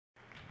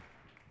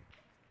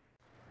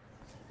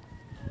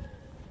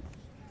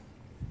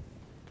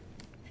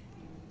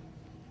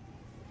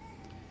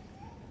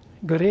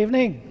Good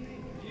evening.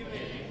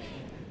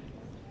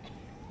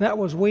 That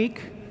was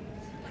weak.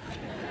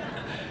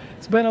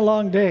 It's been a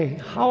long day.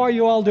 How are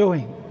you all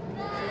doing?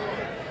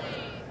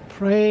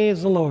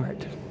 Praise the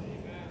Lord.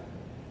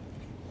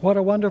 What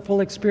a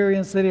wonderful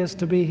experience it is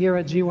to be here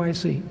at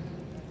GYC.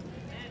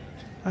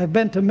 I've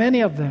been to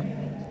many of them,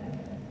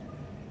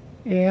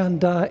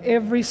 and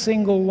every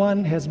single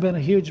one has been a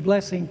huge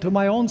blessing to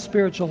my own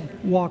spiritual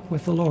walk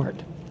with the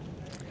Lord.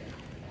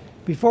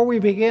 Before we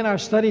begin our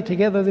study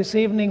together this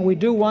evening, we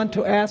do want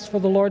to ask for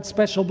the Lord's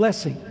special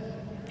blessing.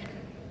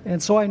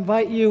 And so I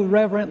invite you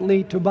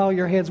reverently to bow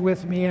your heads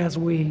with me as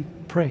we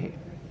pray.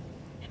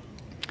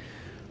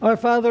 Our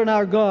Father and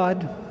our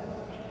God,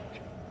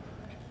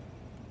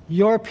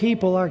 your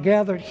people are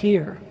gathered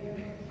here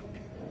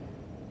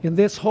in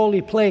this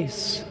holy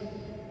place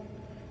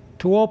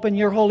to open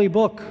your holy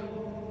book,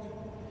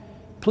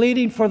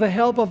 pleading for the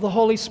help of the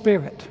Holy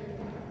Spirit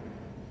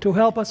to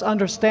help us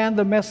understand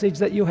the message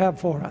that you have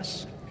for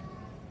us.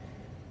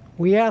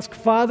 We ask,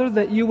 Father,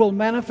 that you will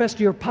manifest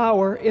your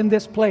power in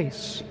this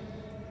place,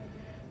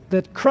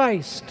 that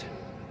Christ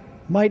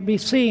might be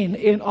seen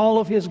in all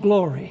of his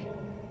glory,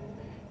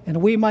 and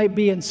we might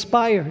be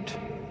inspired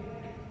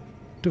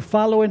to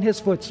follow in his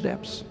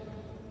footsteps.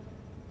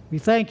 We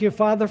thank you,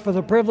 Father, for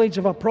the privilege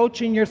of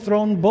approaching your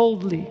throne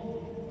boldly,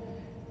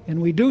 and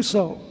we do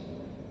so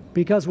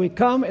because we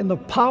come in the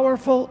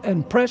powerful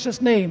and precious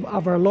name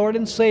of our Lord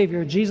and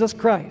Savior, Jesus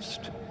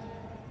Christ.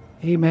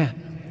 Amen.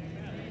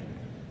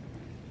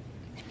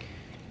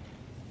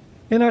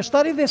 In our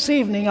study this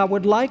evening, I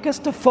would like us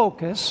to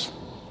focus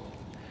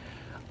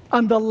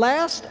on the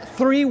last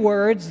three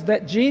words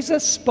that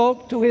Jesus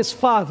spoke to his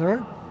Father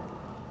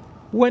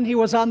when he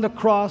was on the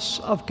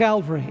cross of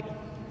Calvary.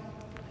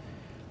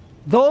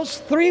 Those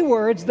three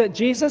words that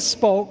Jesus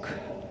spoke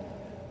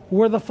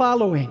were the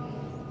following: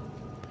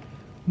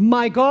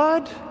 my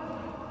God,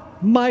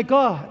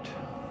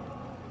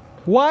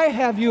 why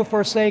have you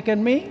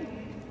forsaken me?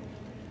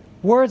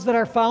 Words that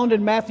are found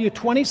in Matthew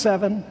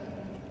 27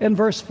 and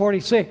verse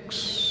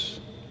 46.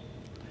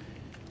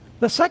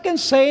 The second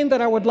saying that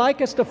I would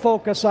like us to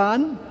focus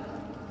on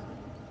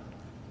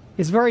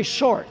is very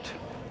short.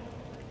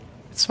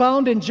 It's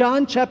found in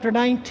John chapter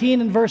 19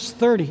 and verse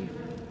 30,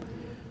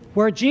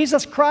 where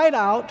Jesus cried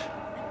out,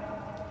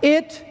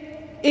 "It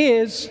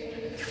is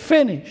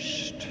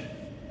finished."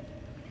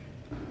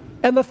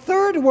 And the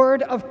third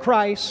word of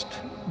Christ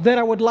that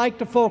I would like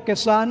to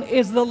focus on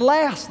is the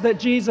last that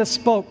Jesus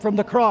spoke from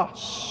the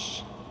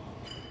cross.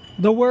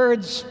 The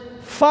words,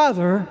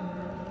 "Father,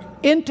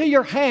 into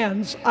your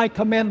hands I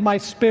commend my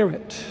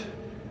spirit."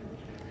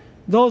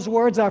 Those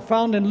words are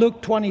found in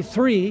Luke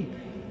 23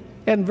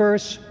 and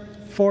verse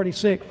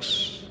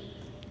 46.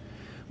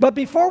 But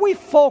before we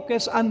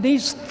focus on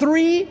these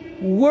three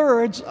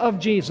words of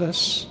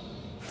Jesus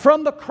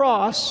from the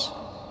cross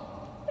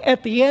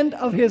at the end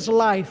of his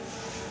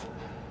life,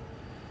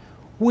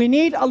 we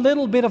need a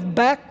little bit of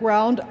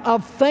background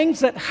of things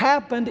that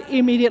happened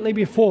immediately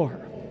before.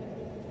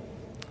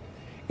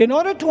 In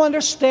order to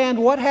understand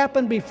what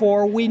happened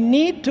before, we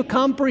need to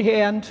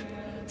comprehend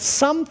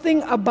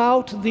something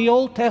about the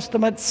Old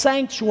Testament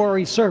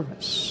sanctuary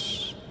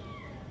service.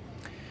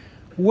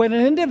 When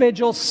an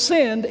individual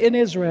sinned in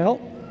Israel,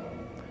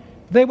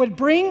 they would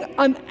bring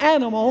an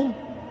animal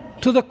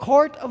to the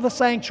court of the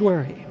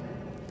sanctuary.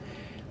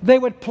 They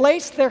would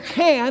place their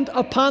hand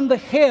upon the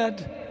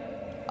head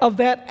of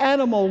that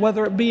animal,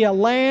 whether it be a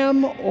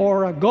lamb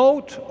or a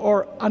goat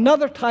or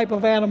another type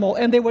of animal,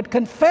 and they would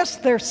confess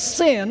their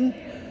sin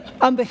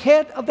on the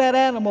head of that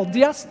animal,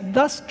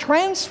 thus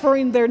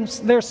transferring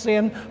their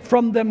sin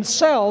from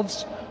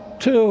themselves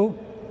to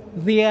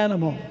the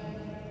animal.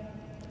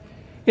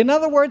 In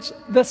other words,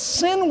 the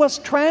sin was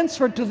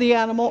transferred to the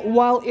animal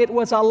while it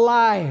was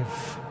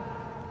alive.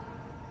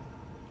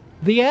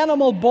 The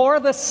animal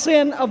bore the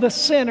sin of the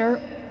sinner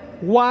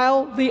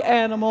while the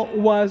animal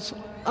was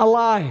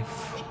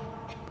alive.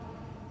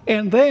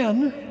 And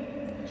then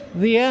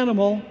the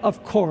animal,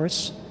 of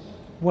course,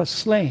 was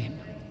slain.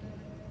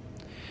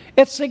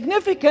 It's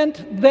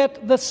significant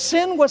that the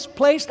sin was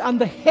placed on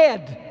the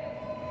head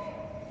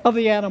of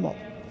the animal.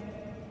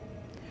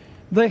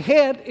 The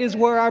head is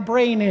where our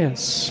brain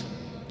is.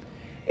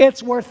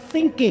 It's where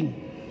thinking,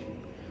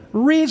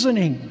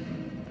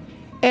 reasoning,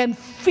 and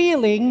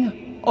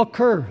feeling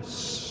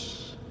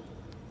occurs.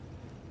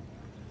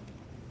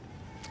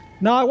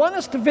 Now, I want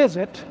us to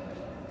visit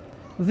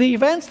the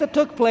events that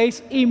took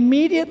place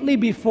immediately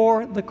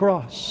before the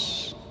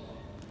cross.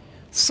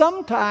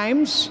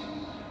 Sometimes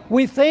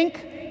we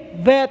think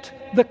that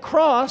the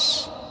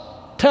cross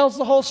tells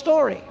the whole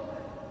story.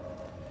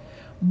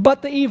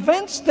 But the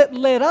events that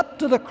led up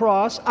to the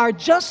cross are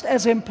just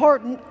as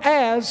important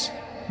as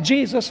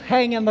Jesus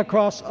hanging on the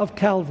cross of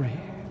Calvary.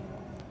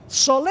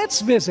 So let's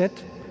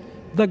visit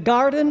the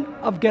Garden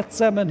of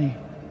Gethsemane.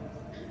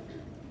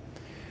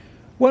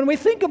 When we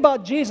think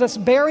about Jesus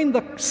bearing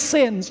the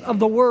sins of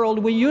the world,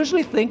 we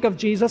usually think of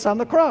Jesus on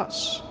the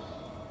cross.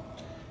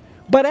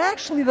 But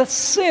actually, the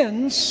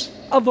sins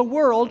of the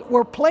world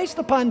were placed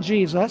upon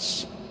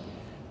Jesus,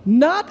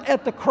 not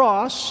at the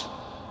cross,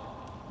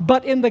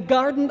 but in the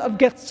Garden of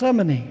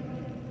Gethsemane.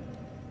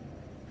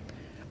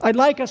 I'd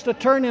like us to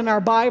turn in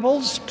our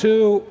Bibles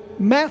to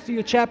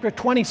Matthew chapter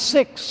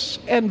 26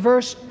 and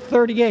verse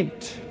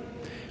 38.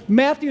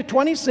 Matthew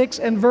 26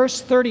 and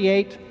verse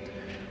 38,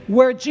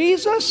 where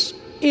Jesus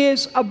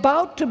is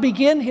about to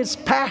begin his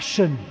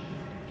passion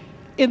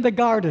in the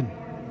garden.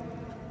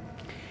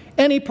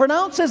 And he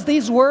pronounces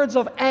these words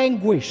of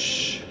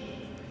anguish.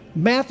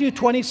 Matthew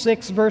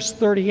 26, verse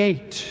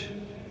 38.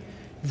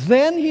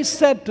 Then he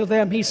said to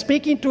them, he's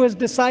speaking to his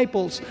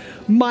disciples,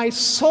 "My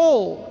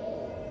soul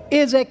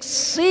is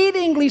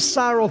exceedingly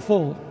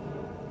sorrowful,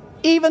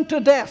 even to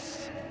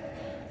death.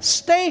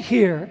 Stay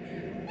here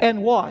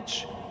and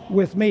watch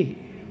with me."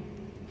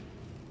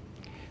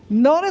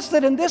 Notice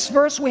that in this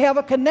verse we have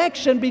a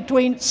connection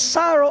between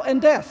sorrow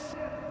and death.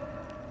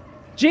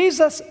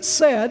 Jesus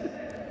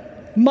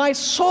said, "My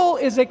soul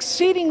is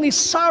exceedingly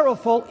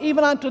sorrowful,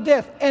 even unto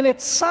death." And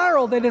it's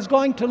sorrow that is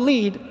going to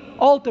lead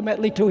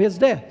ultimately to his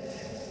death.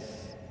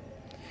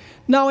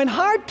 Now, in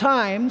hard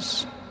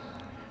times,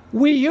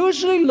 we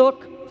usually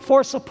look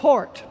for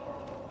support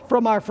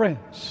from our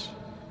friends.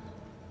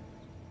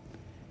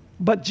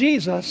 But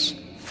Jesus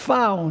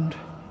found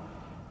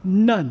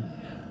none.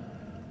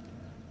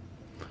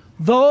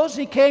 Those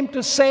he came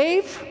to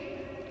save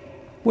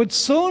would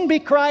soon be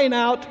crying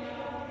out,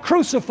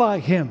 "Crucify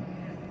him."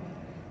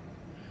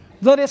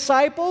 The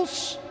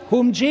disciples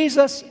whom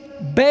Jesus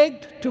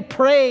begged to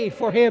pray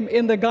for him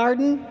in the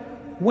garden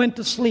went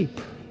to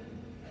sleep.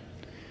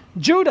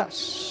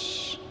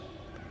 Judas,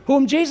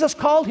 whom Jesus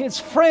called his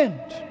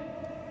friend,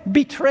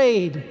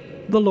 betrayed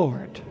the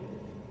Lord.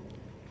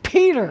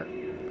 Peter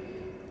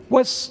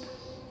was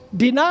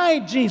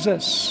denied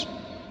Jesus.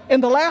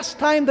 And the last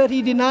time that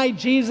he denied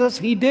Jesus,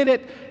 he did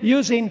it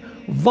using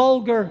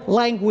vulgar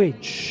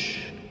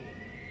language.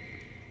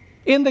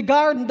 In the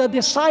garden, the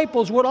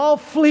disciples would all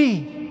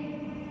flee.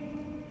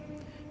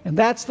 And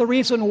that's the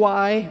reason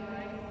why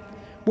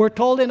we're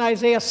told in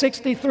Isaiah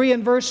 63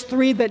 and verse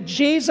 3 that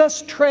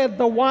Jesus tread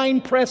the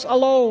winepress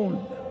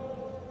alone,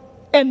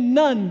 and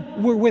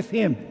none were with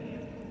him.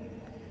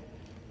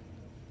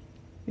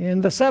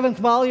 In the 7th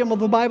volume of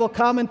the Bible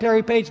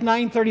Commentary, page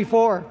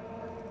 934,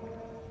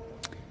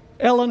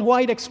 Ellen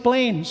White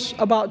explains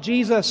about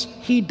Jesus.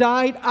 He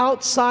died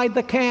outside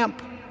the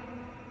camp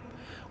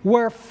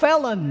where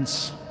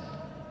felons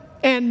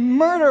and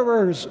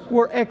murderers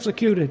were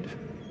executed.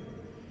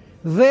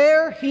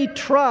 There he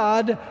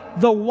trod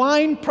the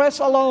winepress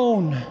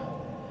alone,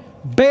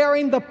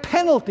 bearing the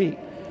penalty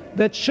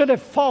that should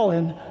have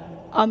fallen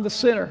on the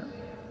sinner.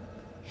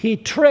 He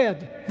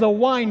tread the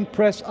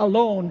winepress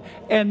alone,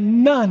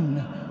 and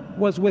none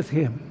was with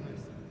him.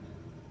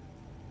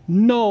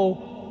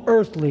 No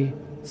earthly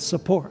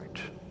support.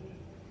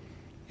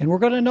 And we're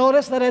going to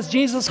notice that as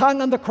Jesus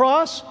hung on the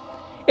cross,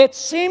 it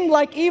seemed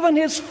like even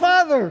his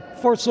Father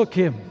forsook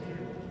him,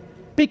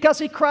 because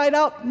he cried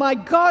out, my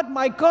God,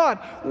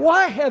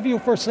 why have you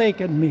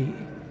forsaken me?"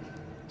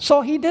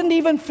 So he didn't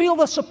even feel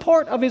the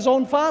support of his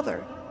own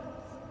Father.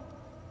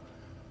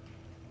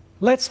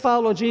 Let's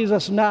follow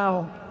Jesus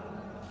now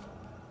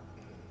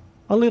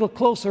a little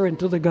closer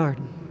into the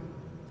garden.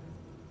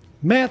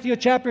 Matthew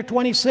chapter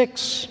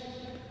 26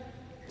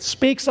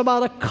 speaks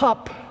about a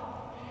cup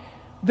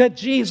that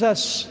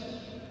Jesus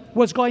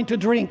was going to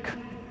drink.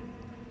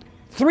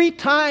 3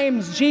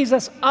 times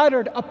Jesus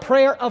uttered a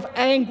prayer of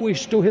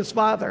anguish to his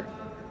Father.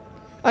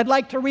 I'd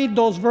like to read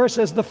those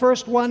verses. The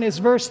first one is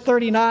verse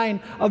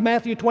 39 of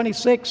Matthew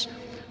 26.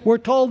 We're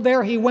told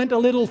there he went a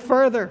little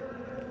further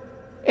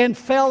and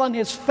fell on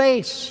his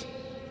face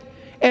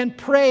and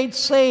prayed,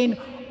 saying,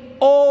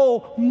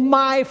 "Oh,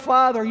 my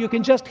Father," you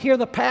can just hear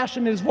the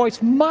passion in his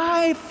voice,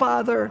 "my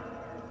Father,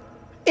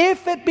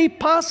 if it be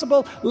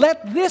possible,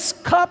 let this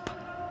cup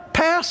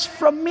pass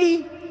from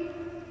me.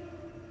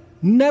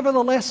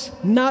 Nevertheless,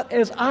 not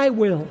as I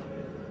will,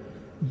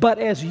 but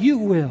as you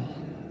will."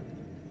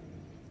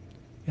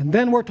 And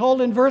then we're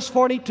told in verse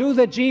 42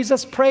 that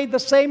Jesus prayed the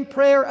same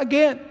prayer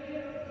again.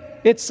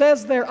 It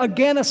says there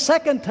again a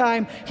second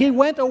time, he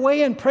went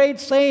away and prayed,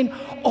 saying,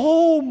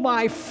 "Oh,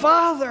 my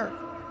Father,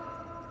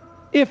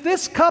 if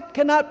this cup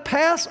cannot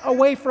pass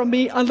away from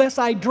me unless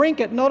I drink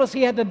it." Notice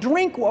he had to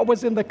drink what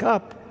was in the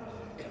cup.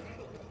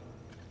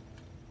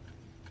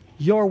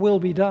 "Your will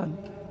be done."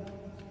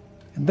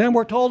 And then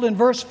we're told in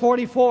verse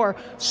 44,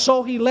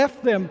 so he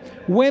left them,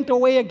 went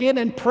away again,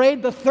 and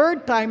prayed the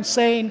third time,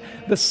 saying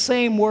the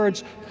same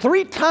words.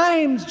 3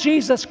 times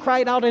Jesus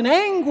cried out in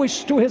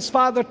anguish to his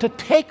Father to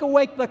take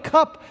away the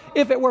cup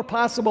if it were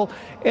possible.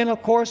 And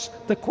of course,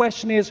 the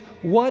question is,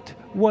 what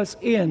was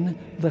in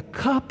the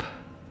cup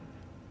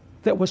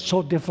that was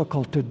so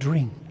difficult to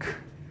drink?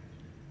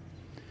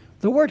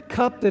 The word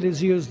cup that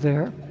is used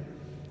there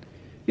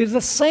is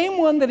the same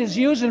one that is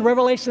used in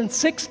Revelation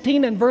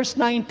 16 and verse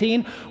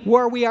 19,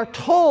 where we are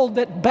told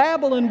that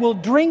Babylon will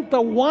drink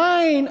the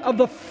wine of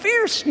the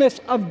fierceness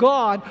of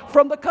God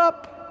from the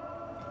cup.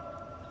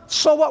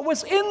 So what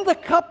was in the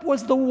cup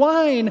was the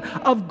wine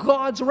of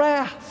God's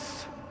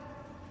wrath.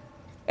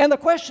 And the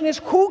question is,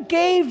 who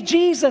gave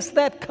Jesus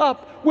that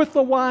cup with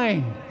the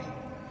wine?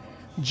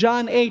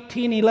 John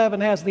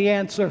 18:11 has the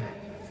answer.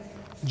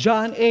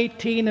 John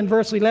 18 and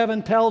verse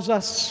 11 tells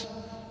us,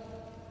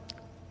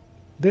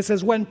 this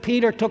is when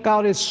Peter took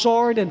out his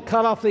sword and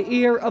cut off the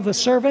ear of the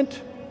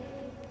servant.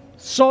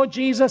 So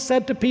Jesus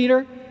said to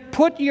Peter,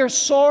 "Put your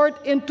sword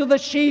into the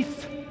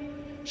sheath.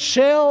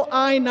 Shall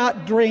I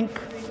not drink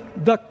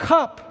the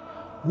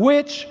cup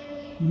which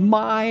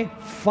my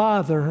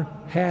Father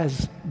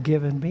has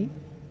given me?"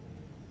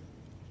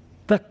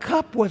 The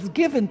cup was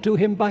given to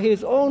him by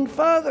his own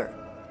Father,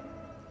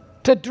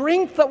 to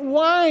drink the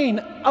wine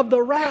of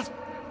the wrath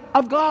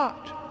of God.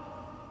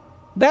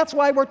 That's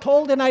why we're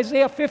told in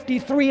Isaiah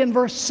 53 and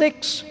verse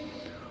 6,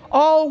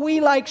 "All we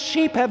like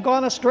sheep have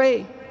gone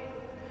astray.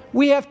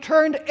 We have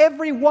turned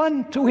every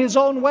one to his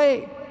own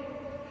way.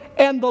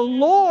 And the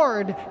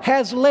Lord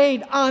has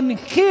laid on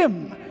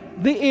him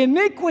the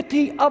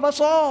iniquity of us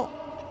all."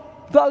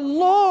 The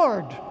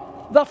Lord,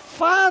 the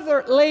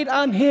Father, laid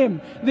on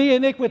him the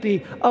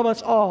iniquity of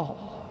us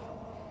all.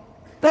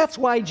 That's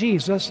why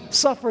Jesus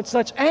suffered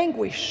such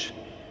anguish.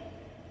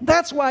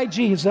 That's why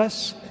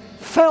Jesus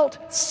felt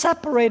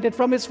separated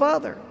from his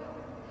Father.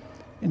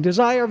 In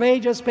Desire of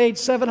Ages, page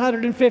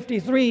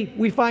 753,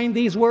 we find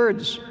these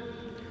words.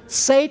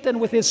 Satan,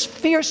 with his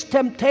fierce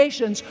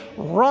temptations,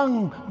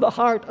 wrung the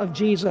heart of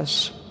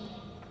Jesus.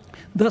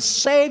 The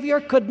Savior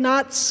could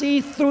not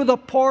see through the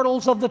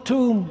portals of the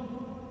tomb.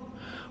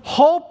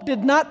 Hope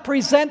did not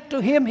present to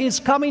him his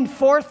coming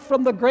forth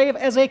from the grave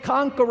as a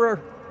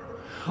conqueror,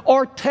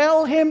 or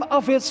tell him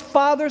of his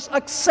Father's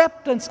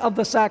acceptance of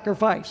the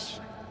sacrifice.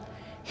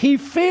 He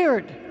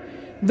feared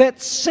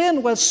that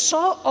sin was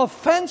so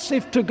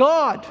offensive to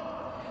God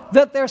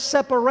that their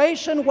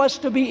separation was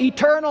to be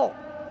eternal.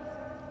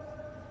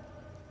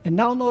 And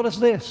now notice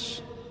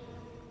this.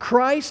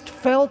 Christ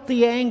felt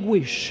the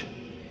anguish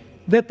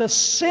that the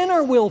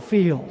sinner will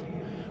feel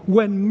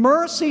when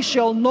mercy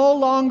shall no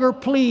longer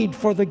plead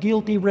for the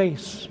guilty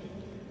race.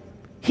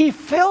 He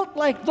felt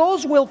like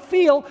those will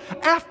feel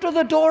after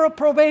the door of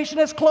probation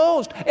is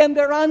closed and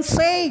they're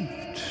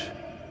unsaved.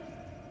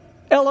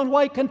 Ellen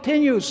White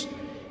continues,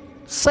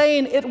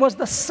 saying it was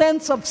the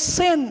sense of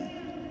sin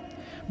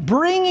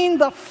bringing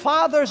the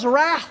Father's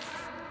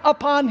wrath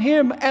upon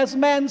him as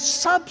man's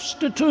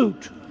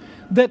substitute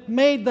that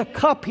made the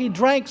cup he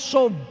drank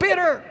so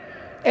bitter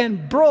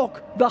and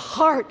broke the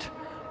heart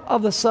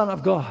of the Son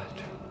of God.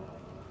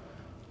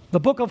 The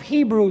book of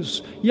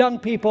Hebrews, young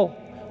people,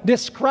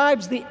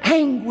 describes the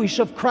anguish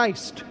of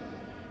Christ.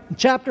 In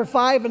chapter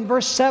 5 and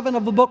verse 7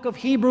 of the book of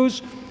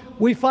Hebrews,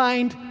 we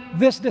find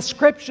this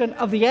description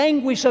of the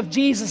anguish of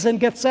Jesus in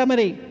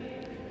Gethsemane.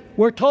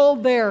 We're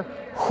told there,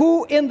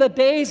 who in the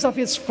days of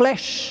his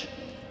flesh,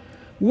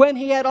 when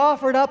he had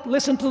offered up,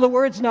 listen to the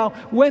words now,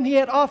 when he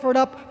had offered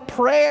up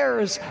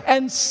prayers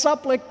and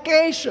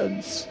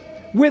supplications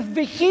with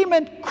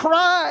vehement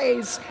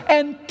cries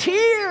and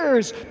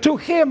tears to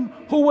him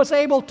who was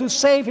able to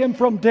save him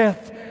from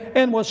death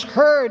and was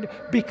heard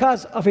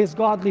because of his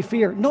godly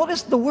fear.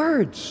 Notice the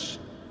words.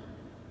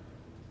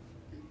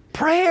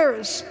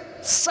 Prayers,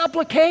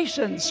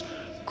 supplications,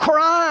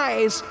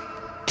 cries,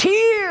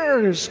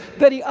 tears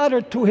that he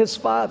uttered to his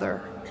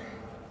Father.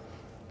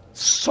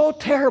 So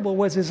terrible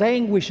was his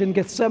anguish in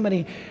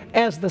Gethsemane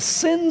as the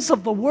sins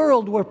of the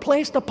world were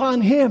placed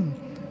upon him,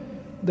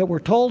 that we're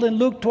told in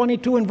Luke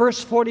 22 and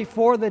verse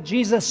 44 that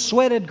Jesus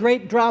sweated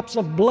great drops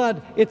of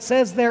blood. It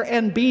says there,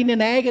 and being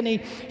in agony,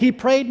 he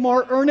prayed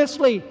more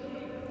earnestly.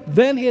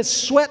 Then his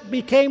sweat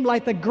became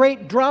like the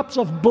great drops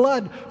of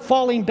blood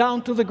falling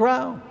down to the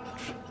ground.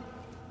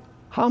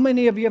 How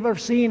many of you have ever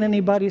seen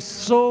anybody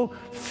so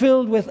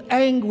filled with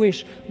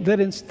anguish that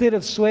instead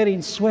of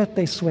sweating sweat,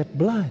 they sweat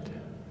blood?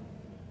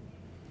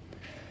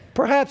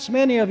 Perhaps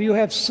many of you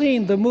have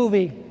seen the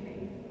movie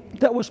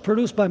that was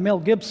produced by Mel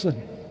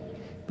Gibson,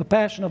 The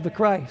Passion of the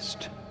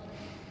Christ.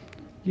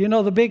 You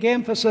know, the big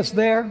emphasis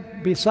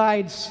there,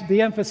 besides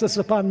the emphasis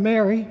upon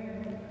Mary,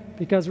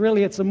 because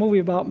really it's a movie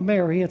about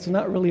Mary, it's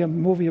not really a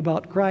movie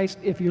about Christ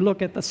if you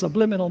look at the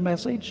subliminal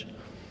message.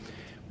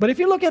 But if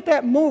you look at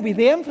that movie,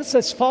 the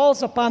emphasis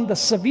falls upon the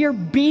severe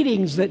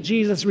beatings that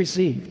Jesus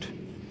received.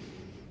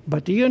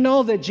 But do you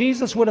know that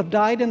Jesus would have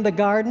died in the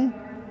garden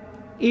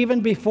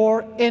even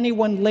before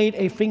anyone laid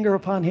a finger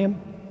upon him?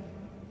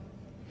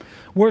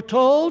 We're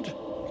told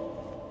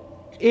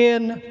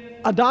in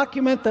a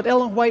document that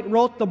Ellen White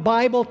wrote, the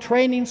Bible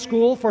Training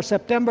School for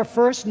September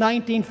 1st,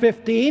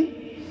 1915,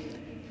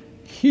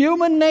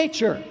 human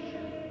nature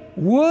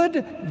would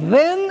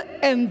then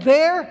and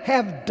there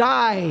have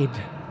died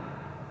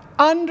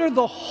under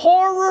the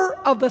horror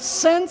of the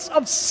sense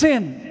of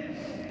sin,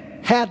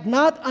 had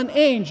not an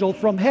angel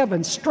from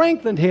heaven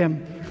strengthened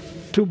him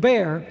to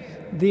bear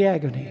the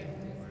agony.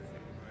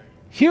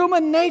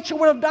 Human nature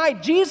would have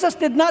died. Jesus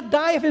did not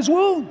die of his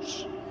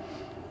wounds.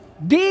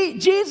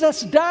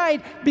 Jesus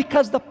died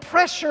because the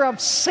pressure of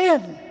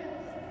sin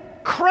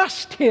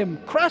crushed him,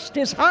 crushed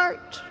his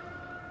heart.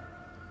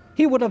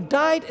 He would have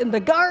died in the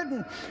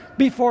garden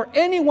before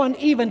anyone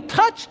even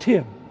touched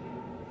him,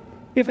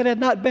 if it had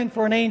not been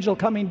for an angel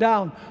coming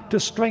down to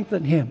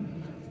strengthen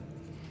him.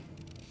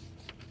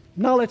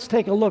 Now let's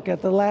take a look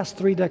at the last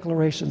three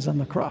declarations on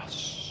the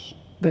cross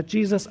that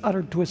Jesus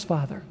uttered to his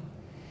Father.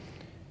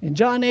 In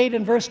John 8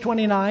 and verse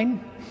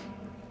 29,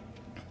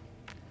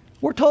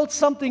 we're told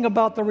something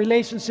about the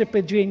relationship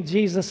between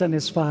Jesus and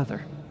his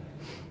Father.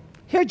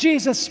 Here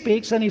Jesus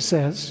speaks and he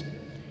says,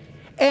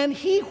 "And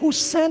he who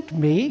sent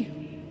me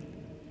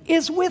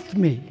is with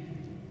me.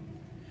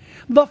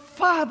 The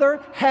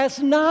Father has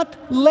not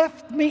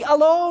left me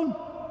alone,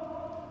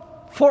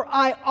 for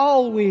I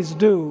always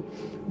do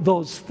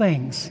those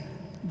things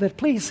that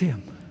please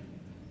him."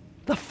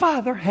 The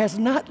Father has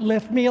not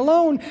left me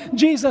alone,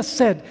 Jesus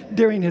said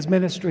during his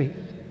ministry.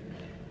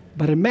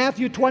 But in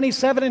Matthew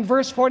 27 and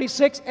verse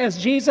 46, as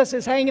Jesus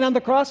is hanging on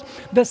the cross,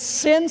 the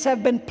sins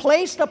have been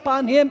placed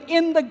upon him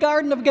in the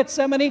Garden of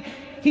Gethsemane.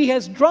 He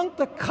has drunk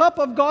the cup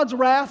of God's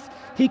wrath.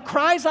 He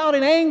cries out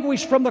in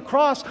anguish from the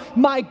cross,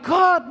 my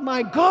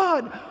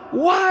God,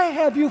 why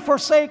have you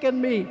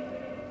forsaken me?"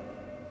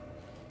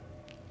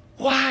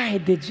 Why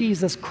did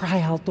Jesus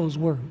cry out those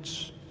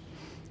words?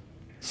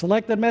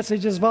 Selected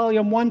Messages,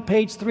 Volume 1,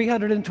 page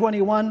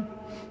 321.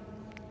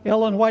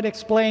 Ellen White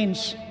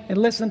explains, and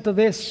listen to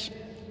this.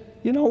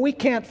 You know, we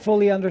can't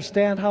fully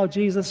understand how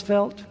Jesus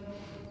felt.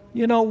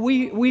 You know,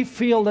 we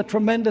feel the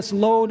tremendous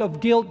load of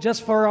guilt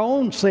just for our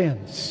own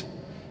sins.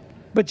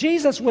 But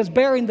Jesus was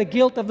bearing the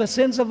guilt of the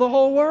sins of the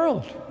whole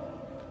world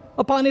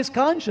upon his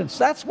conscience.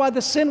 That's why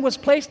the sin was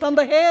placed on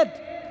the head.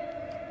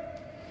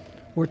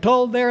 We're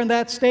told there in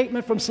that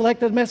statement from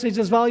Selected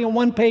Messages, Volume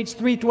 1, page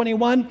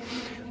 321,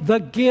 the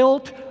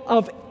guilt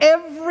of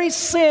every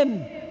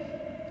sin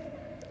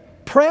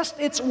pressed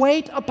its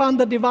weight upon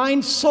the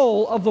divine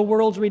soul of the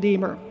world's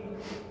Redeemer.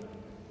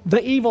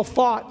 The evil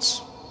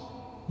thoughts,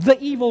 the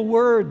evil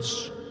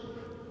words,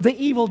 the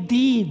evil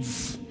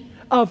deeds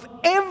of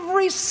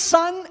every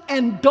son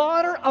and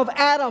daughter of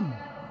Adam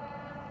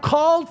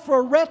called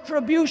for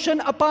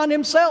retribution upon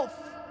himself.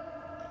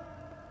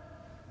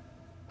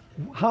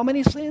 How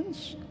many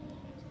sins?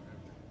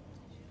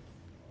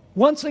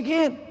 Once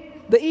again,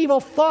 the evil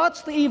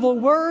thoughts, the evil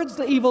words,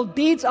 the evil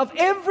deeds of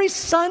every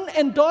son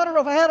and daughter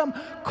of Adam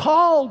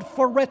called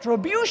for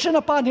retribution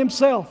upon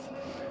himself.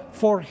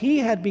 For he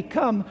had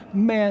become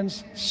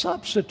man's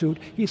substitute.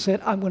 He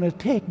said, I'm going to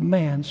take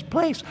man's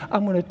place.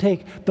 I'm going to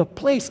take the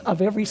place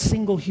of every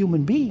single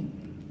human being.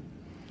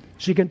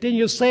 She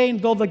continues saying,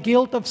 though the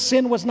guilt of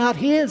sin was not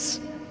his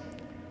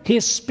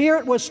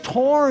spirit was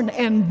torn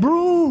and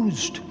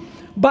bruised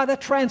by the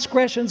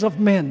transgressions of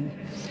men.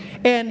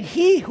 And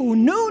he who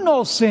knew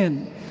no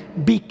sin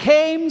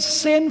became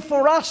sin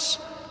for us,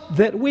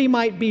 that we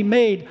might be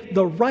made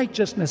the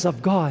righteousness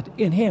of God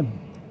in him.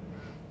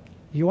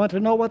 You want to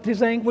know what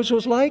his anguish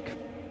was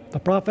like? The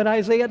prophet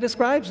Isaiah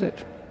describes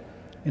it.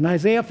 In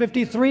Isaiah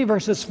 53,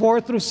 verses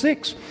 4 through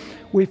 6,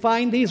 we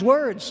find these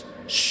words,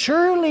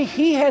 surely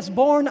he has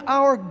borne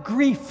our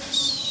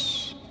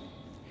griefs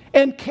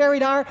and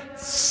carried our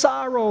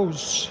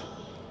sorrows,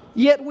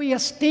 yet we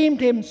esteemed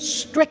him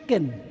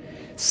stricken,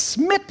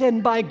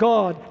 smitten by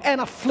God, and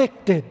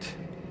afflicted.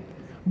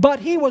 But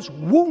he was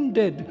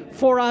wounded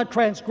for our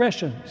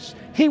transgressions.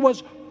 He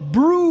was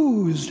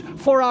bruised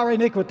for our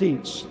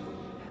iniquities.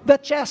 The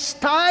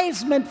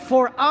chastisement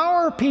for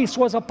our peace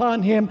was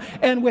upon him,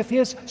 and with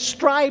his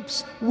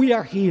stripes we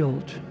are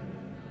healed.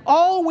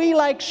 All we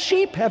like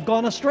sheep have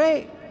gone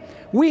astray.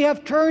 We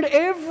have turned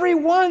every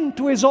one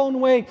to his own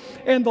way,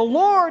 and the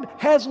Lord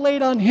has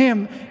laid on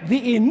him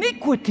the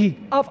iniquity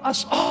of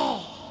us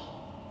all.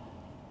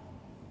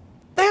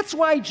 That's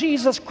why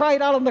Jesus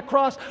cried out on the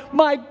cross,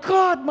 my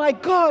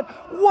God,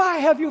 why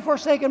have you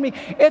forsaken me?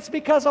 It's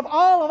because of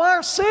all of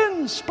our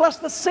sins, plus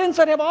the sins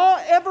that have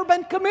ever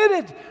been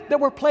committed, that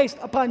were placed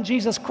upon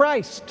Jesus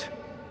Christ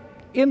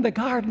in the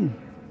garden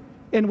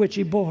in which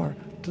he bore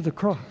to the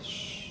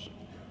cross.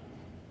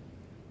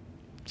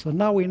 So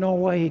now we know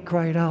why he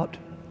cried out,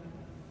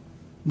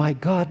 my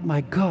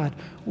God,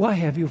 why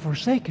have you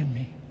forsaken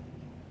me?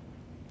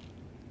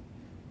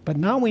 But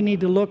now we need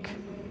to look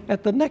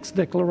at the next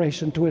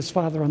declaration to his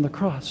Father on the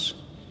cross.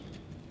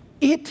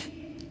 It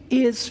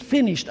is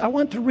finished. I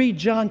want to read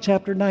John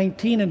chapter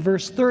 19 and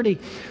verse 30.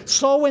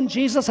 So when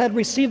Jesus had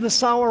received the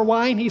sour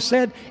wine, he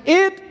said,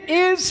 it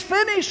is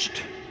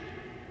finished.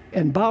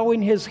 And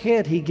bowing his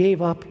head, he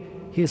gave up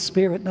his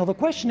spirit. Now the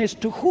question is,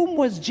 to whom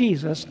was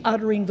Jesus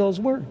uttering those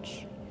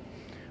words?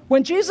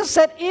 When Jesus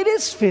said, it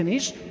is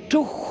finished,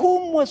 to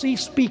whom was he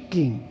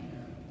speaking?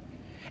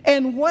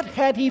 And what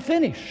had he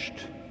finished?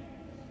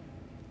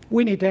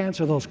 We need to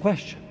answer those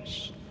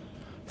questions.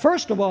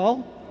 First of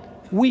all,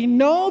 we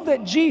know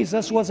that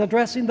Jesus was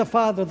addressing the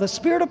Father. The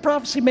Spirit of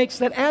prophecy makes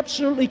that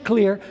absolutely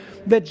clear,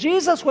 that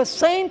Jesus was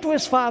saying to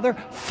his Father,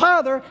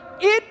 Father,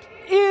 it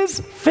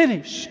is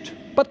finished.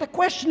 But the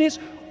question is,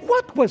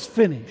 what was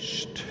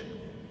finished?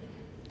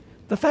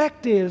 The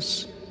fact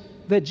is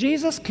that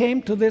Jesus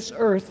came to this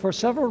earth for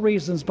several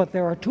reasons, but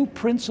there are two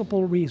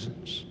principal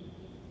reasons.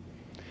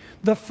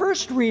 The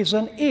first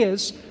reason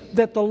is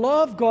that the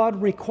law of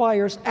God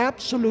requires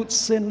absolute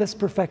sinless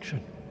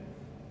perfection.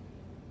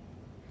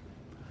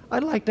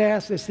 I'd like to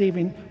ask this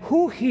evening,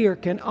 who here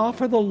can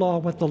offer the law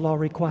what the law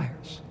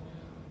requires?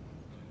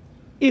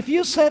 If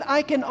you said,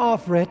 I can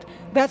offer it,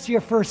 that's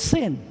your first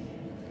sin.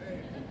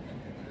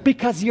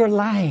 Because you're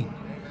lying.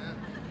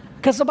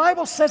 Because the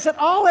Bible says that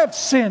all have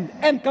sinned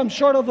and come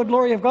short of the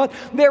glory of God.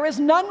 There is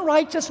none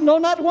righteous, no,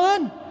 not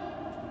one.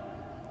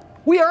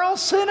 We are all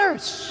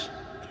sinners.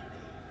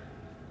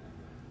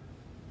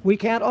 We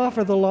can't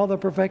offer the law the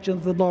perfection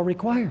that the law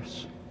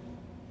requires.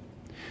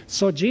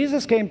 So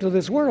Jesus came to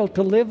this world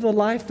to live the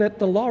life that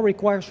the law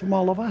requires from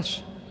all of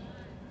us.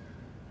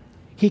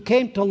 He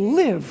came to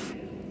live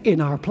in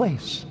our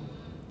place.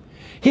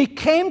 He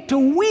came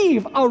to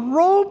weave a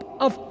robe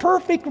of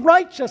perfect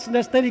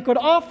righteousness that He could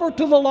offer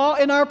to the law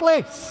in our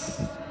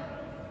place.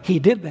 He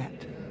did that.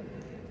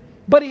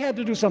 But He had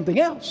to do something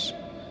else.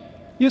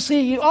 You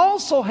see, He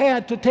also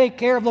had to take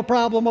care of the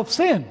problem of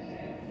sin.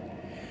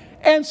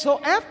 And so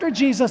after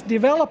Jesus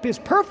developed His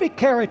perfect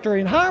character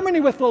in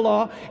harmony with the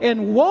law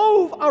and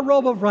wove a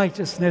robe of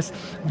righteousness,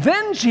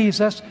 then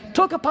Jesus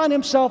took upon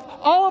Himself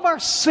all of our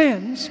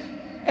sins,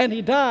 and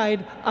He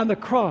died on the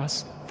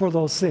cross for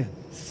those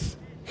sins.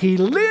 He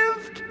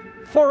lived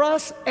for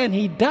us and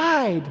He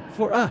died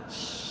for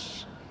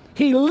us.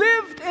 He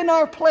lived in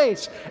our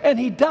place and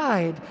He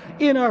died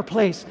in our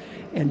place.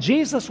 And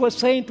Jesus was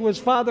saying to His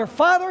Father,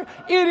 Father,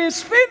 it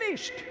is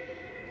finished.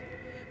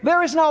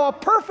 There is now a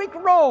perfect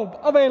robe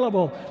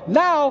available.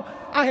 Now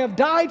I have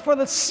died for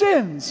the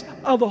sins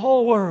of the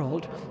whole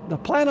world. The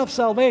plan of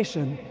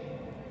salvation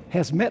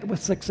has met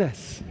with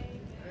success.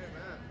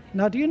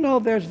 Now, do you know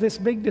there's this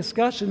big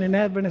discussion in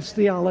Adventist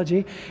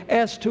theology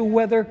as to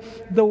whether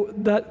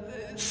the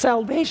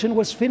salvation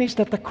was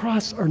finished at the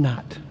cross or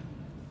not?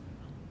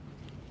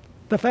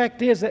 The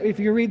fact is that if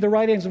you read the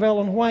writings of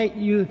Ellen White,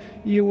 you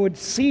would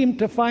seem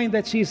to find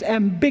that she's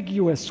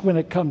ambiguous when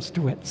it comes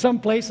to it. Some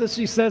places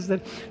she says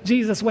that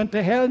Jesus went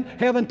to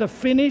heaven to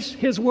finish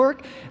His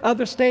work.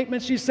 Other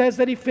statements she says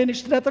that He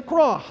finished it at the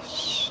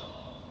cross.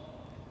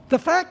 The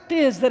fact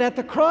is that at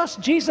the cross,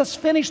 Jesus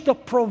finished the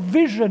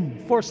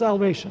provision for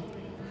salvation.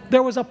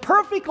 There was a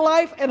perfect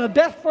life and a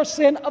death for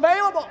sin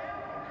available.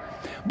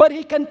 But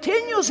He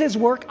continues His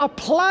work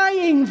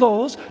applying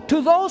those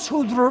to those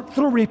who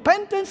through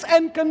repentance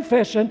and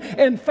confession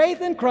and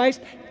faith in Christ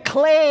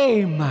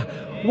claim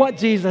what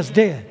Jesus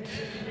did.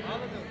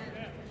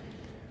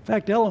 In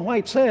fact, Ellen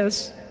White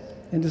says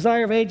in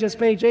Desire of Ages,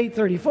 page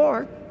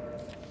 834,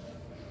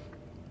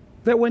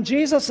 that when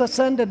Jesus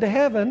ascended to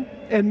heaven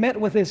and met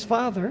with His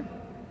Father,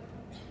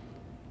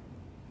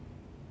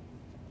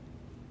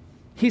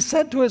 He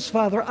said to His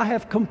Father, I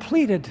have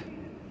completed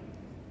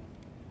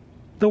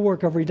the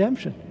work of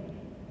redemption.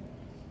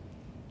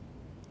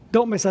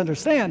 Don't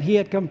misunderstand. He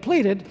had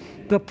completed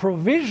the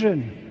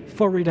provision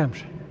for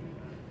redemption.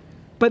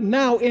 But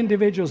now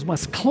individuals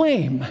must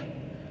claim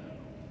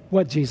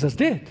what Jesus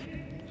did.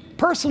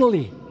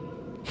 Personally,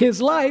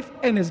 His life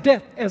and His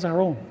death as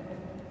our own.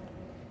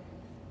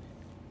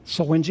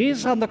 So when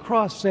Jesus on the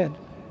cross said,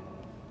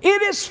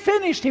 it is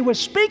finished, He was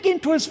speaking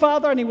to His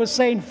Father and He was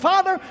saying,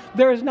 Father,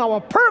 there is now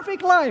a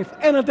perfect life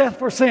and a death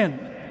for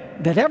sin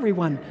that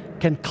everyone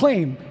can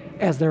claim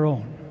as their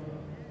own.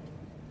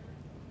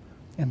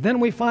 And then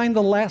we find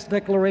the last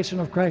declaration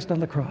of Christ on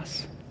the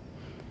cross.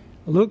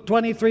 Luke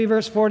 23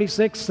 verse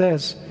 46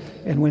 says,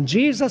 and when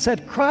Jesus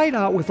had cried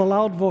out with a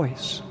loud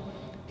voice,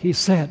 He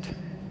said,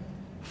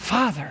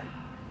 Father,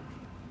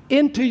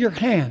 into your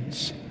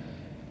hands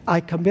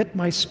I commit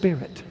my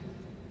spirit.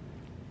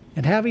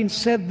 And having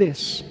said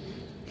this,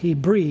 He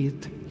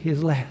breathed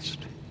His last.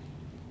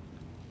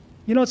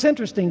 You know, it's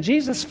interesting.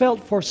 Jesus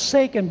felt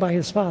forsaken by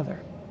His Father.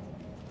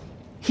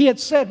 He had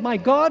said, my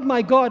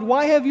God,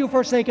 why have you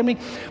forsaken me?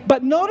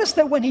 But notice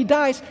that when He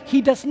dies,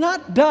 He does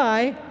not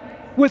die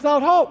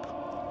without hope.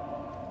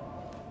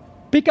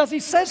 Because He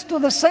says to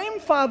the same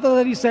Father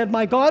that He said,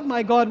 my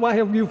God, why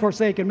have you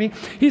forsaken me?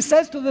 He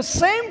says to the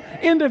same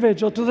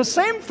individual, to the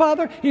same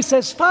Father, He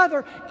says,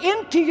 Father,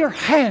 into your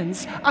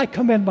hands I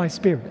commend my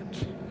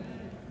spirit.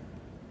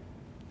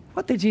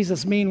 What did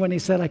Jesus mean when He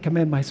said, I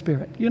commend my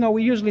spirit? You know,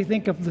 we usually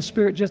think of the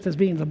Spirit just as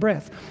being the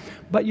breath.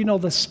 But you know,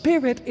 the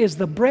Spirit is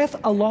the breath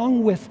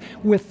along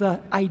with the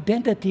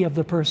identity of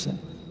the person.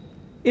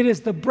 It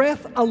is the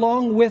breath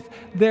along with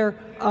their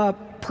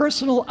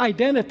personal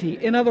identity.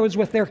 In other words,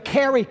 with their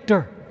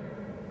character.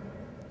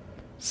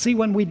 See,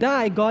 when we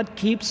die, God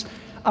keeps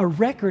a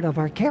record of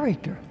our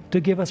character to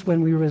give us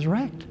when we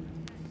resurrect.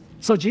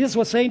 So Jesus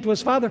was saying to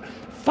His Father,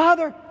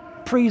 Father,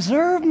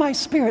 preserve my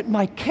spirit,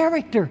 my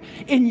character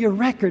in your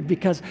record,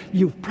 because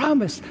you've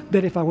promised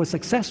that if I was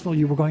successful,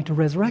 you were going to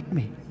resurrect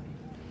me.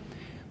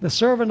 The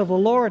servant of the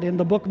Lord in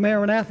the book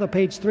Maranatha,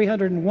 page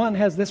 301,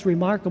 has this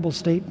remarkable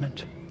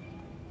statement.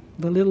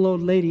 The little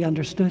old lady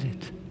understood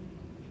it.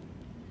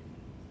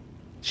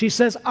 She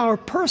says, our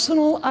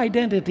personal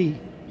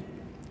identity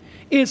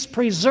is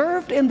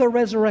preserved in the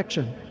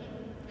resurrection,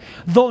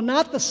 though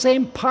not the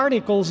same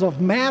particles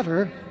of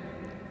matter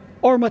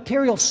or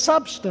material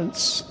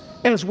substance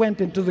as went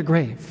into the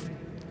grave.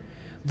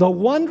 The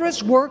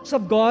wondrous works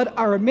of God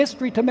are a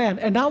mystery to man.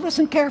 And now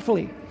listen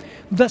carefully.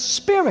 The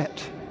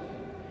Spirit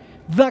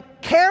The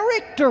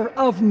character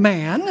of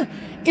man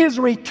is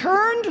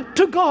returned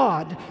to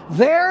God,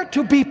 there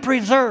to be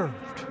preserved.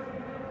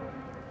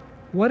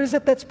 What is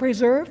it that's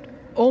preserved?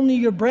 Only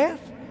your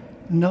breath?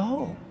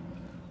 No.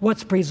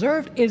 What's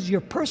preserved is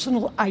your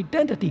personal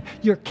identity,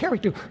 your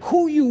character,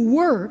 who you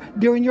were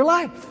during your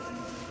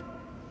life.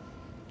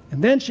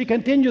 And then she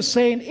continues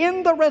saying,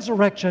 in the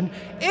resurrection,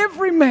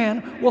 every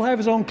man will have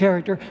his own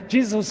character.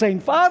 Jesus was saying,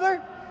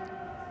 Father,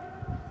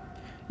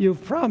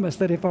 you've promised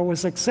that if I was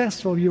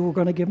successful, you were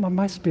going to give me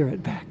my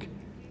spirit back.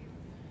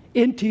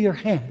 Into your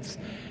hands,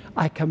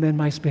 I commend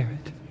my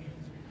spirit.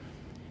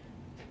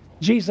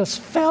 Jesus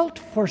felt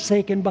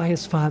forsaken by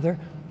his Father,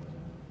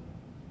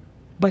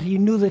 but he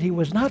knew that he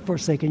was not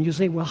forsaken. You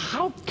say, well,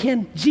 how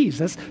can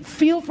Jesus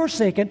feel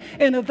forsaken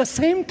and at the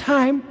same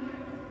time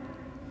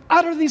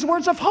utter these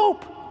words of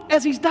hope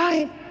as he's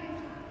dying?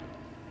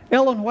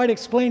 Ellen White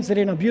explains it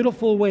in a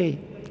beautiful way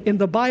in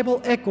the Bible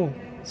Echo,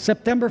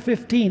 September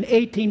 15,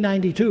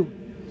 1892.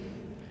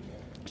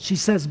 She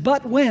says,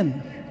 but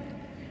when,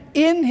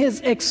 in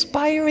his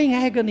expiring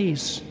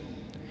agonies,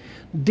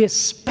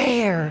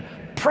 despair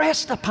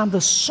pressed upon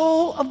the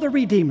soul of the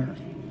Redeemer,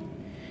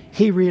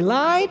 he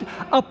relied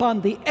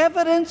upon the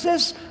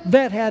evidences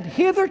that had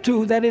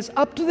hitherto, that is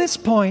up to this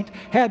point,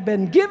 had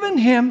been given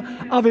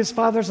him of his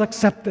Father's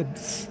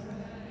acceptance.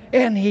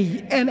 And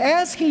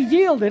as he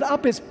yielded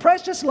up his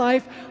precious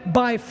life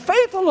by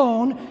faith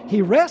alone,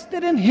 he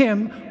rested in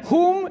him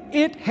whom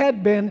it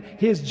had been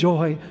his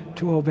joy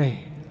to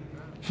obey.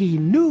 He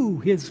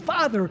knew his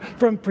Father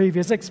from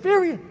previous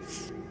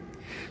experience.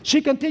 She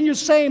continues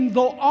saying,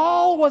 though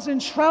all was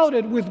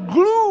enshrouded with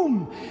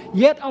gloom,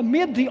 yet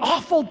amid the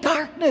awful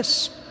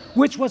darkness,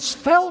 which was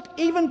felt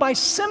even by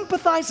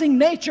sympathizing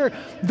nature,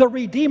 the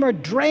Redeemer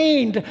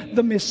drained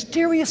the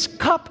mysterious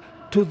cup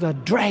to the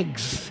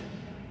dregs.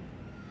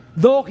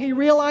 Though he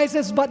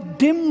realizes but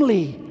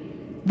dimly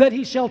that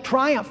he shall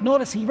triumph.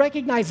 Notice he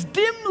recognized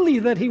dimly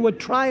that he would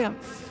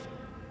triumph.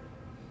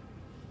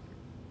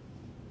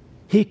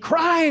 He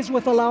cries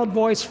with a loud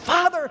voice,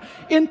 Father,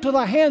 into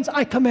thy hands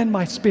I commend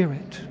my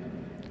spirit.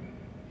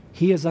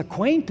 He is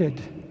acquainted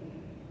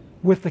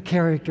with the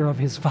character of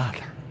his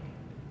Father.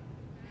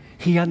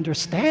 He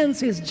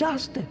understands his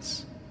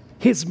justice,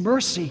 his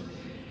mercy,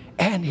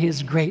 and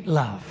his great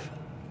love.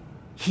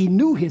 He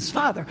knew his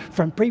Father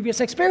from previous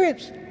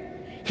experience.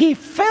 He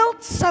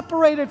felt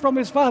separated from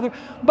his Father,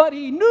 but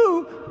he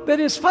knew that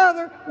his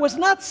Father was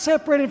not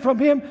separated from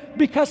him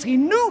because he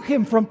knew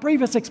him from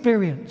previous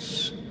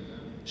experience.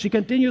 She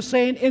continues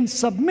saying, in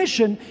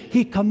submission,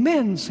 he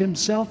commends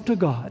himself to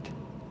God.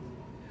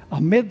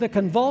 Amid the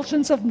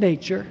convulsions of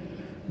nature,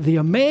 the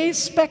amazed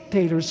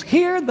spectators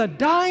hear the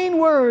dying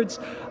words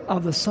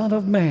of the Son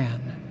of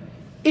Man.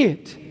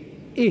 It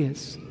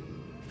is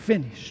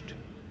finished.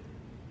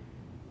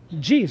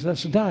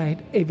 Jesus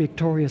died a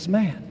victorious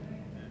man.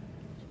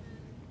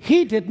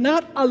 He did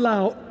not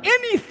allow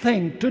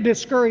anything to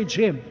discourage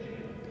him.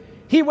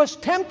 He was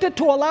tempted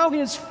to allow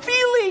his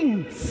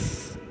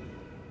feelings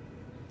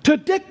to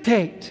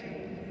dictate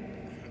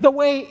the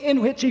way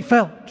in which he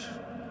felt.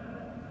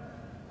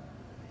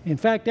 In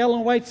fact,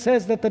 Ellen White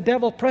says that the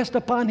devil pressed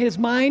upon his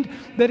mind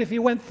that if he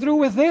went through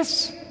with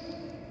this,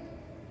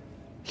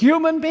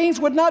 human beings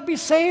would not be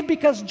saved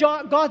because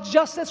God's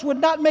justice would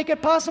not make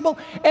it possible,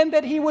 and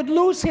that he would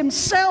lose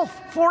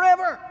himself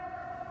forever.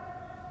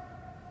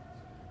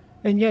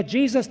 And yet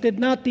Jesus did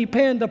not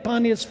depend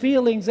upon his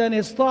feelings and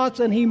his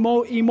thoughts and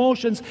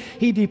emotions.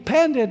 He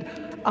depended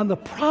on the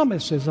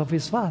promises of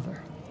his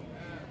Father,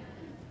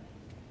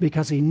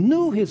 because he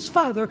knew his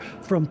Father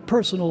from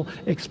personal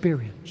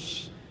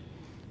experience.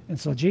 And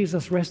so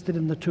Jesus rested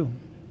in the tomb.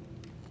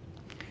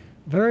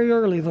 Very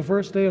early, the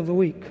first day of the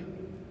week,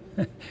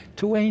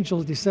 two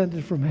angels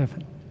descended from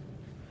heaven.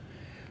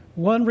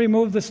 One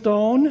removed the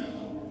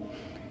stone,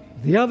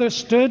 the other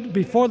stood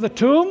before the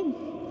tomb,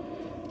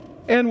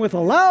 and with a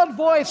loud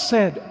voice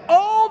said,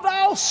 O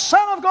thou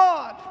Son of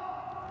God,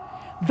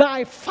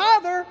 thy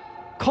Father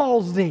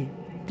calls thee.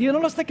 Do you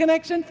notice the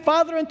connection?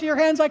 Father, into your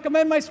hands I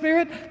commend my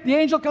spirit. The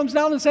angel comes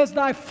down and says,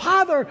 thy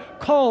Father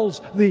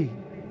calls thee.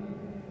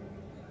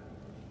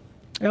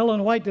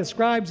 Ellen White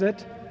describes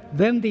it.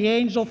 Then the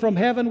angel from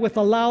heaven with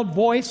a loud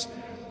voice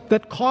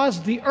that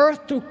caused the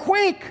earth to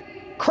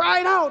quake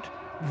cried out,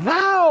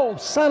 Thou,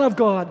 Son of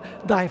God,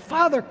 thy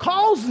Father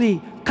calls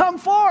thee, come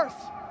forth.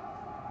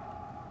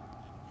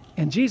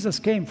 And Jesus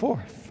came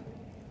forth.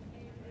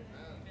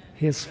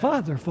 His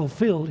Father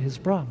fulfilled his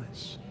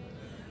promise.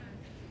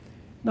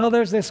 Now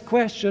there's this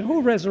question,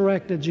 who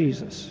resurrected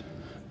Jesus?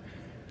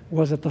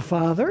 Was it the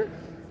Father?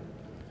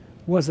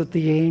 Was it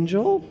the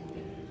angel?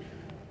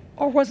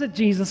 Or was it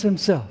Jesus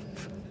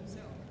himself?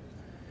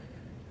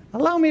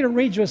 Allow me to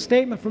read you a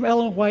statement from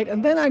Ellen White,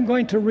 and then I'm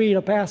going to read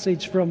a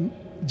passage from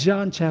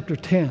John chapter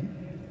 10.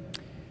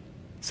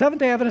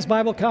 Seventh-day Adventist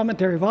Bible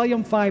Commentary,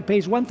 Volume 5,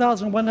 page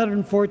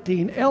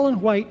 1114,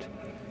 Ellen White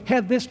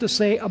had this to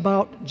say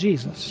about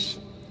Jesus.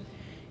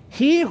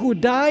 He who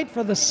died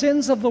for the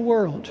sins of the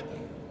world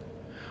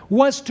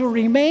was to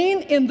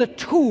remain in the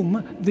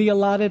tomb the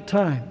allotted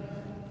time.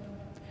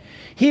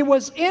 He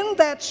was in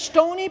that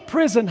stony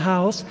prison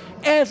house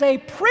as a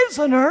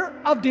prisoner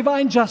of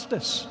divine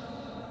justice.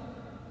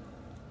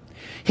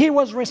 He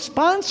was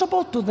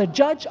responsible to the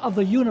judge of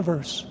the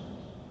universe.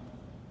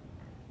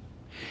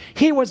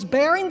 He was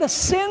bearing the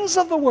sins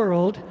of the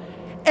world,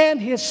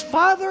 and his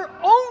Father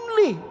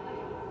only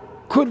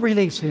could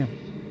release him.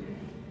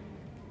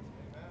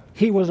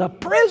 He was a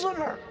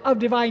prisoner of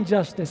divine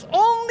justice.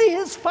 Only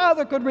his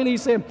Father could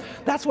release him.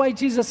 That's why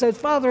Jesus said,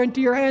 Father, into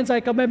your hands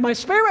I commend my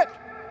spirit.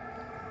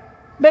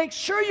 Make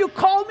sure you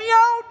call me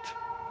out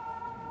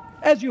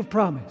as you've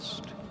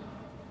promised.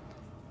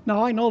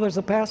 Now, I know there's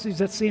a passage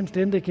that seems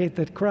to indicate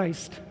that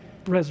Christ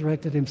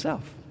resurrected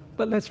himself,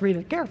 but let's read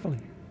it carefully.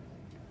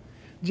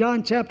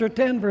 John chapter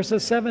 10,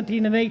 verses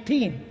 17 and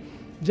 18.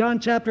 John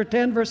chapter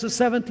 10, verses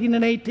 17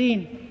 and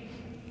 18.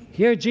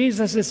 Here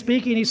Jesus is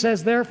speaking. He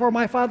says, therefore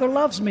my Father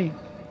loves me,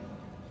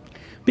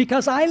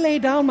 because I lay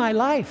down my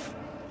life,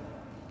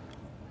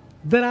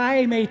 that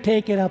I may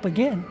take it up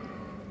again.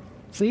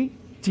 See?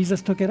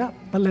 Jesus took it up.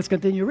 But let's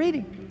continue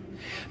reading.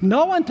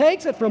 No one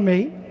takes it from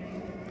me,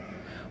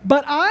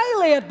 but I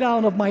lay it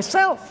down of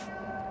myself.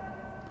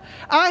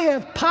 I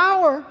have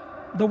power.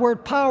 The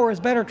word power is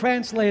better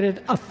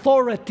translated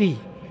authority.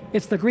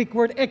 It's the Greek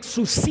word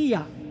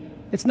exousia.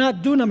 It's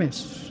not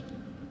dunamis.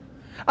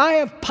 I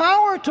have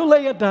power to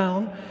lay it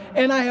down,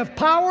 and I have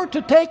power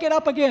to take it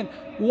up again.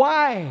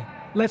 Why?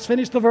 Let's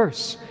finish the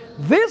verse.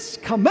 This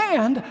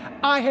command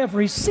I have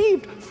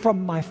received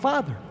from my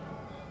Father.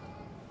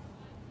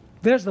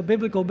 There's the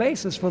biblical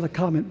basis for the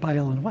comment by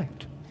Ellen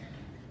White.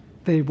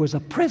 That he was a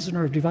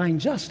prisoner of divine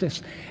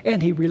justice,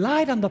 and he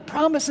relied on the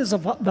promises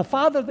of the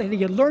Father that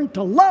he had learned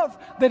to love,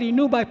 that he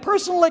knew by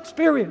personal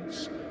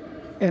experience,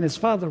 and his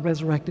Father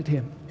resurrected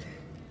him.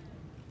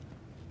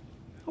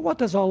 What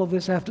does all of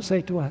this have to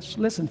say to us?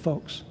 Listen,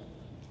 folks.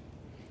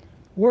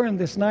 We're in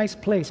this nice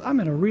place. I'm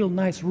in a real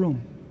nice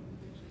room.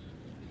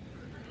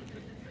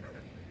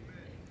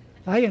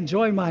 I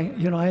enjoy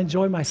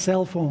my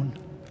cell phone.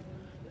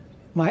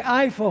 My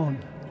iPhone,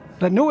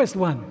 the newest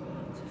one.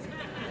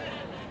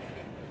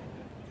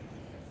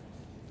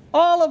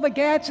 All of the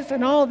gadgets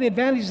and all of the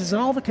advantages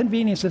and all the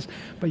conveniences.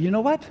 But you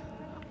know what?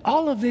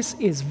 All of this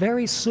is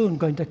very soon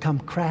going to come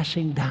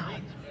crashing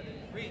down.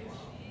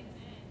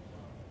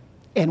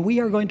 And we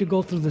are going to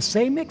go through the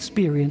same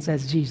experience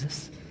as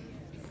Jesus.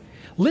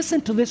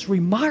 Listen to this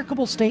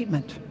remarkable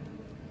statement.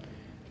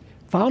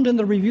 Found in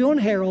the Review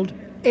and Herald,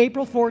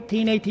 April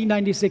 14,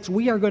 1896.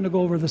 We are going to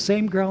go over the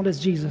same ground as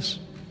Jesus.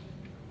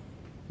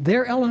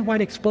 There Ellen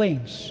White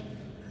explains,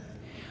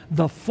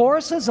 the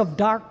forces of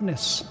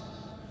darkness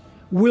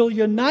will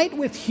unite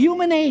with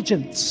human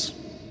agents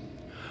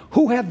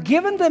who have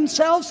given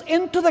themselves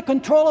into the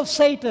control of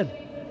Satan.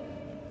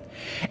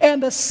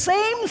 And the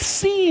same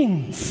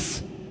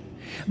scenes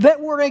that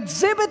were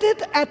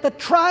exhibited at the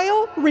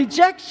trial,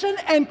 rejection,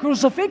 and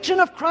crucifixion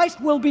of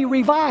Christ will be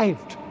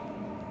revived.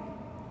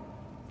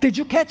 Did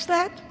you catch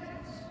that?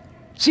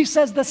 She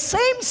says the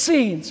same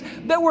scenes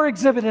that were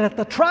exhibited at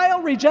the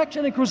trial,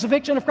 rejection, and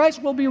crucifixion of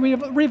Christ will be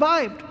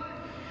revived.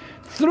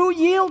 Through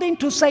yielding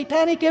to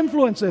satanic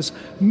influences,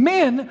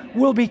 men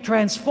will be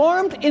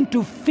transformed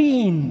into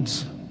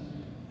fiends.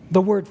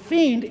 The word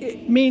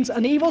fiend means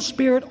an evil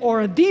spirit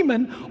or a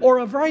demon or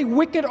a very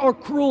wicked or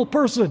cruel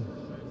person.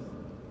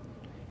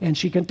 And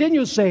she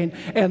continues saying,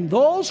 and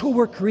those who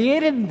were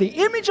created in the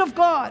image of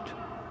God,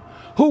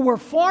 who were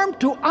formed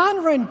to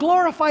honor and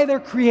glorify their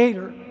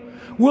Creator,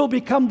 will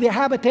become the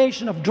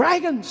habitation of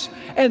dragons,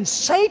 and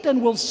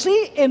Satan will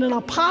see in an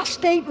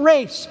apostate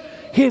race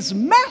his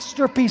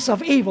masterpiece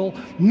of evil,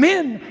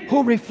 men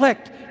who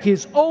reflect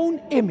his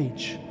own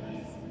image.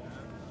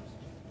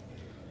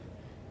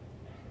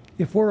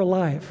 If we're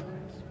alive,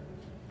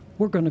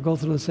 we're going to go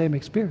through the same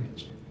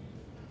experience.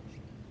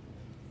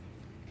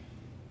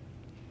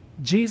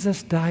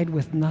 Jesus died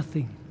with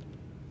nothing,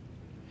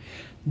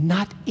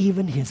 not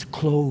even his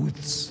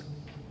clothes.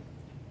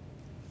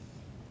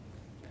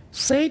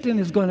 Satan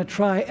is going to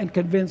try and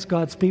convince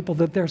God's people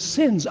that their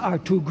sins are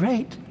too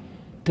great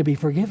to be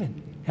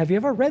forgiven. Have you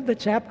ever read the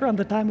chapter on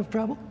the time of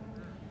trouble?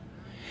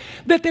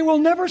 That they will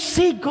never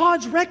see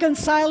God's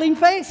reconciling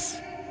face.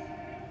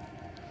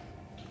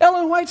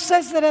 Ellen White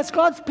says that as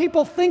God's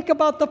people think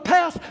about the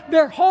past,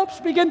 their hopes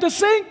begin to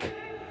sink.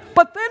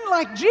 But then,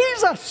 like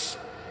Jesus,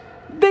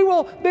 they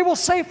will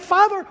say,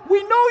 Father,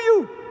 we know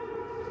you.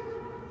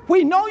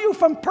 We know you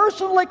from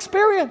personal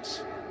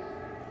experience.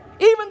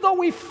 Even though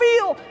we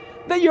feel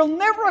that you'll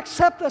never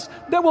accept us,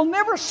 that we'll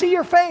never see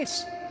your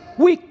face,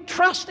 we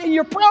trust in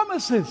your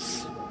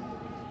promises.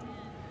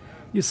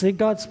 You see,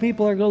 God's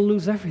people are going to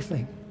lose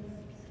everything.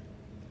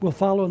 We'll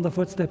follow in the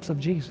footsteps of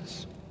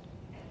Jesus.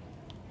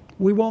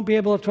 We won't be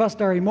able to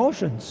trust our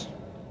emotions,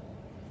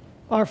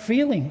 our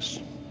feelings,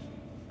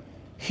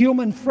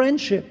 human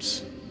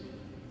friendships,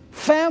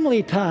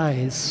 family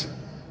ties,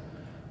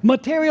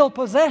 material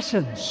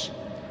possessions,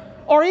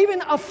 or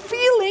even a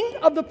feeling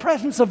of the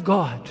presence of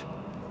God.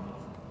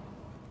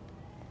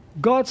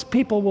 God's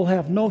people will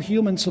have no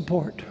human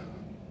support.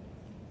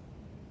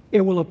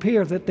 It will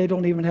appear that they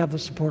don't even have the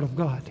support of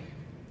God.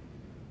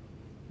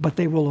 but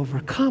they will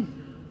overcome.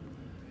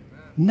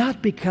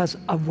 Not because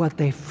of what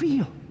they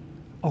feel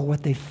or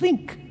what they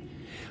think,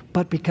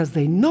 but because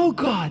they know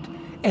God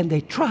and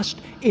they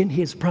trust in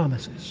His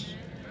promises.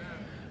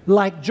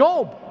 Like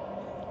Job,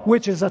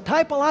 which is a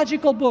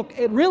typological book.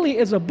 It really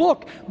is a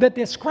book that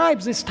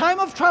describes this time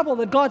of trouble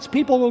that God's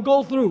people will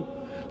go through.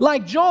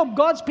 Like Job,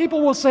 God's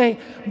people will say,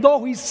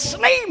 though He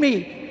slay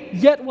me,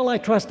 yet will I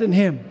trust in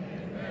Him.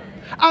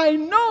 I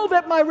know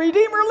that my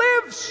Redeemer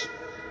lives,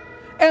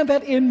 and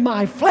that in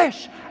my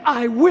flesh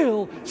I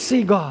will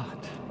see God.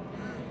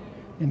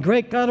 In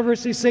Great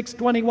Controversy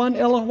 6:21,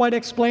 Ellen White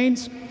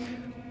explains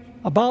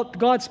about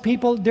God's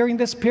people during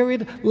this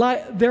period,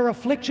 their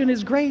affliction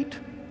is great.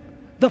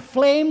 The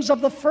flames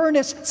of the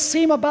furnace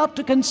seem about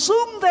to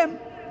consume them,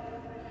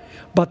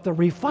 but the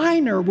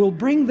refiner will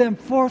bring them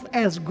forth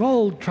as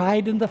gold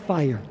tried in the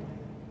fire.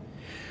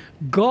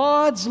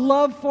 God's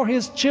love for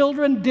His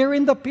children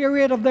during the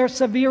period of their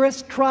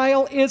severest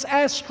trial is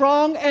as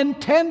strong and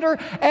tender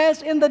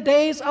as in the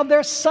days of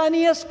their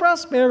sunniest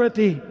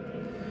prosperity.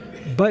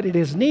 But it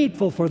is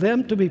needful for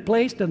them to be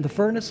placed in the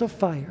furnace of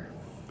fire.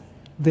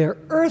 Their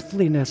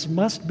earthliness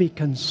must be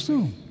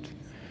consumed,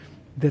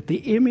 that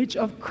the image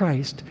of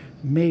Christ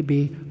may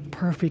be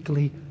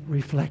perfectly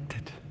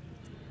reflected.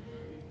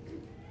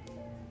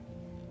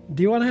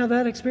 Do you want to have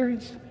that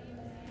experience?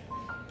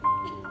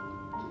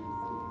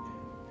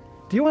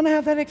 Do you want to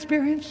have that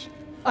experience?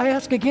 I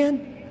ask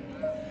again.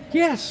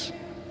 Yes.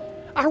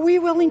 Are we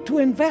willing to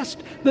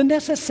invest the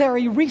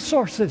necessary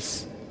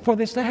resources for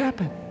this to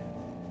happen?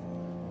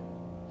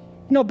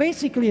 No,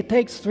 basically it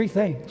takes three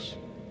things.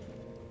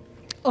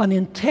 An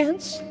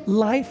intense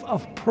life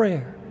of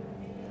prayer.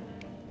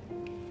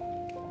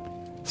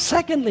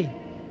 Secondly,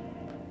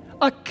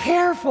 a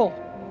careful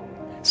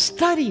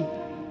study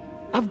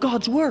of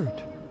God's Word.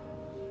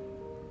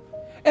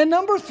 And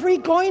number three,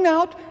 going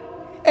out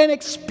and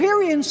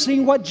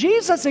experiencing what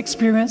Jesus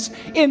experienced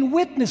in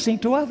witnessing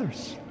to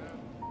others.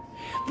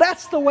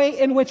 That's the way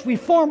in which we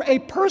form a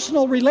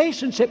personal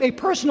relationship, a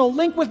personal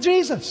link with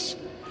Jesus.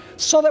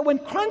 So that when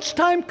crunch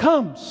time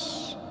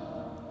comes,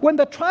 when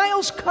the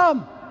trials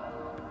come,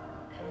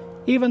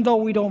 even though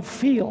we don't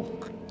feel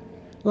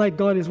like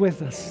God is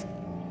with us,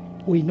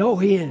 we know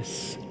He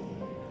is,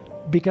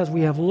 because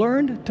we have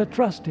learned to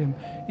trust Him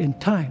in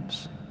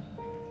times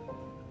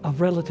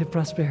of relative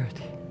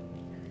prosperity.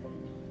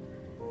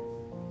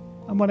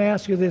 I'm going to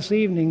ask you this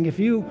evening, if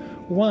you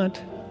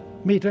want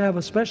me to have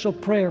a special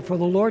prayer for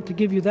the Lord to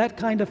give you that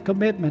kind of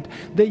commitment,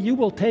 that you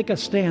will take a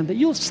stand, that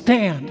you'll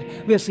stand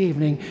this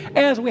evening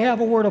as we have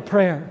a word of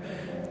prayer.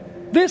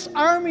 This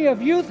army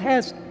of youth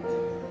has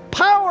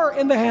power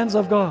in the hands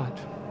of God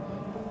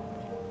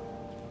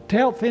to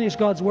help finish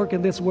God's work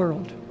in this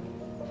world.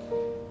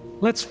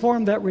 Let's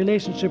form that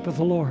relationship with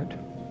the Lord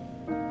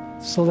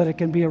so that it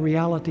can be a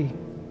reality.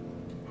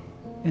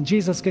 And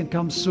Jesus can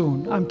come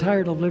soon. I'm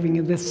tired of living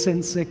in this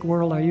sin-sick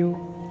world, are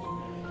you?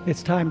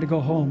 It's time to go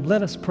home.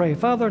 Let us pray.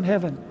 Father in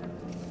heaven,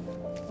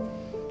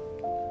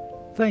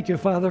 thank you,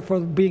 Father, for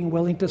being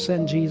willing to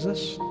send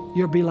Jesus,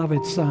 your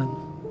beloved Son.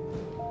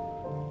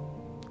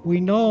 We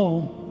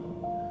know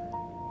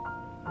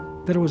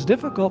that it was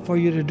difficult for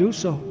you to do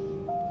so.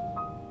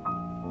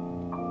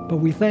 But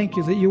we thank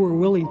you that you were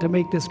willing to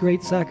make this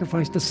great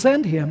sacrifice to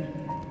send Him,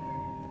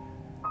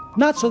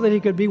 not so that He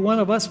could be one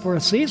of us for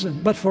a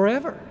season, but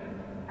forever.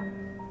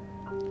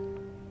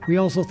 We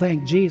also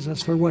thank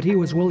Jesus for what He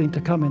was willing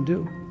to come and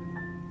do.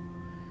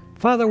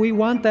 Father, we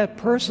want that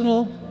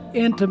personal,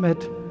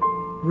 intimate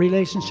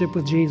relationship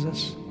with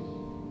Jesus.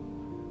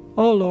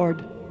 Oh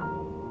Lord,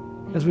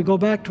 as we go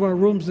back to our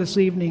rooms this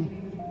evening,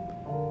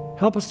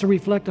 help us to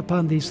reflect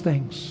upon these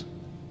things.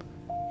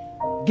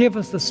 Give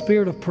us the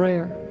spirit of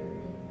prayer,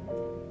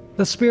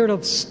 the spirit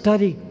of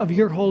study of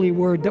your holy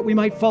word, that we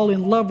might fall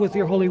in love with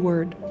your holy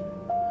word.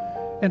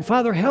 And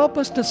Father, help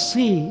us to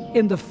see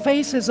in the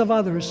faces of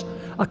others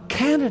a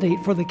candidate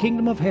for the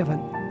kingdom of heaven.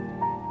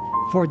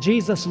 For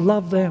Jesus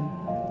loved them.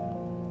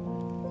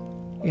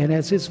 And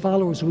as His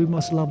followers, we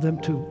must love them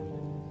too.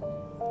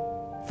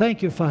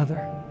 Thank you,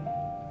 Father,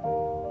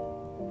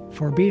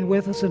 for being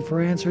with us and for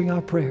answering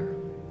our prayer.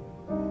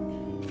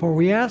 For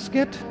we ask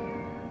it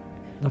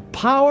in the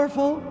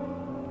powerful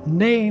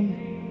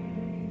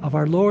name of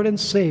our Lord and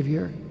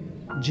Savior,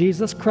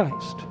 Jesus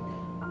Christ.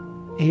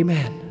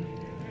 Amen.